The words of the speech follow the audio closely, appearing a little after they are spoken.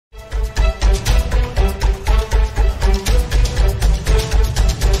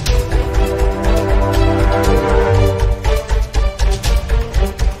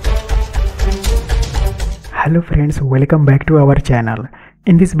Hello friends, welcome back to our channel.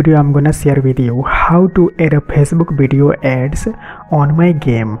 In this video I'm gonna share with you how to add a Facebook video ads on my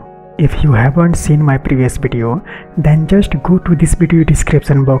game. If you haven't seen my previous video, then just go to this video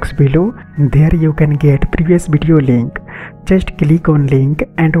description box below. There you can get previous video link. Just click on link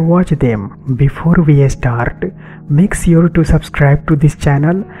and watch them. Before we start, make sure to subscribe to this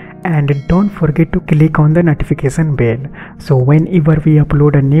channel and don't forget to click on the notification bell, so whenever we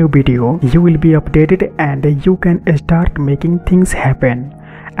upload a new video you will be updated and you can start making things happen.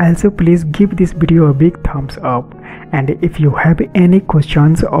 Also, please give this video a big thumbs up, and if you have any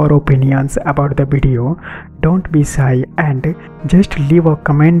questions or opinions about the video, don't be shy and just leave a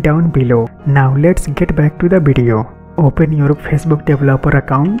comment down below. Now let's get back to the video. Open your Facebook developer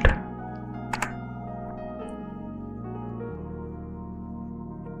account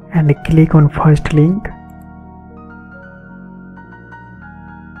and click on first link.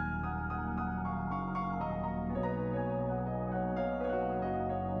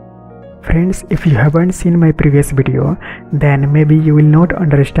 Friends, if you haven't seen my previous video, then maybe you will not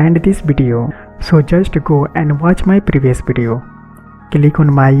understand this video. So just go and watch my previous video. Click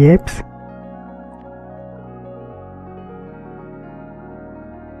on my apps.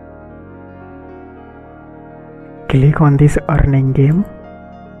 Click on this earning game.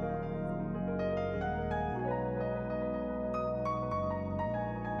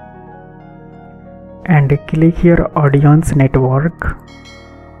 And click here audience network.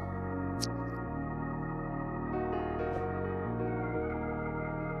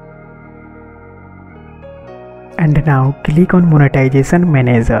 And now click on monetization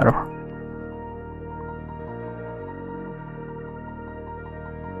manager.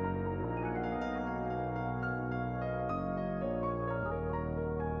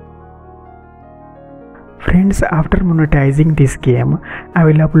 Friends, after monetizing this game, I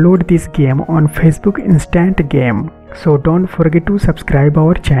will upload this game on Facebook Instant Game. So don't forget to subscribe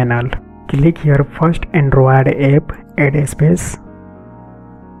our channel. Click here first Android app, add space.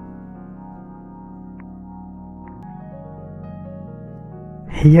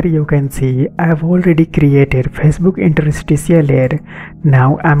 Here you can see I have already created Facebook interstitial ad.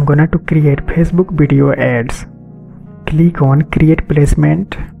 Now I'm gonna to create Facebook video ads. Click on create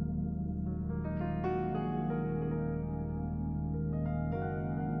placement.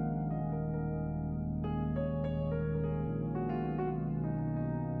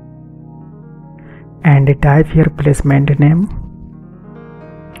 And type here placement name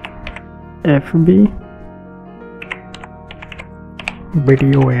FB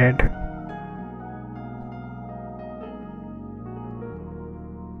video ad.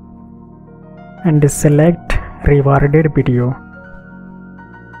 And select rewarded video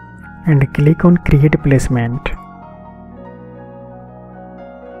and click on create placement.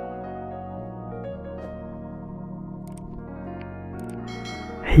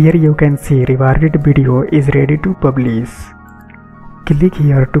 Here you can see rewarded video is ready to publish. Click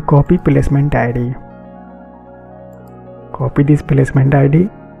here to copy placement ID. Copy this placement ID.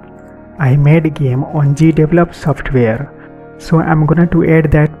 I made game on GDevelop software, so I'm gonna to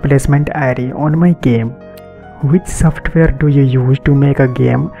add that placement ID on my game. Which software do you use to make a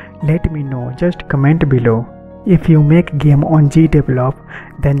game? Let me know, just comment below. If you make game on GDevelop,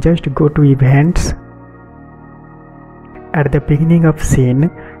 then just go to events. At the beginning of scene,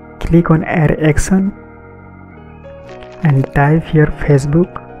 click on add action and type here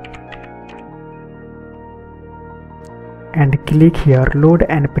Facebook and click here load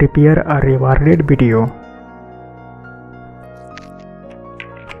and prepare a rewarded video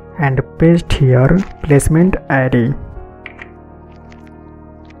and paste here placement ID.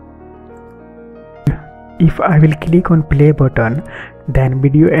 If I will click on play button, then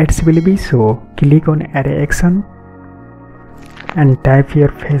video ads will be shown. Click on add action and type here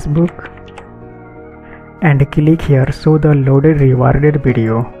Facebook and click here show the loaded rewarded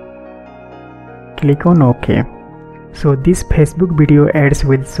video. Click on OK. So this Facebook video ads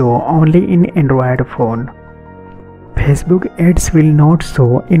will show only in Android phone. Facebook ads will not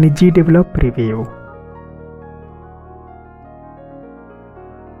show in GDevelop preview.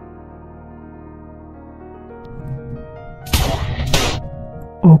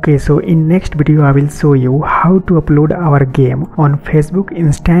 Okay, so in next video I will show you how to upload our game on Facebook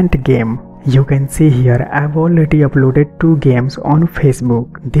Instant Game. You can see here I've already uploaded 2 games on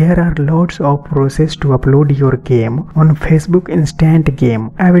Facebook. There are lots of process to upload your game on Facebook Instant Game.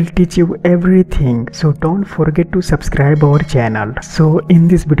 I will teach you everything, so don't forget to subscribe our channel. So in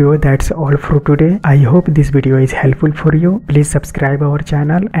this video that's all for today. I hope this video is helpful for you. Please subscribe our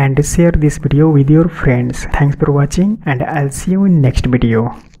channel and share this video with your friends. Thanks for watching and I'll see you in next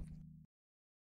video.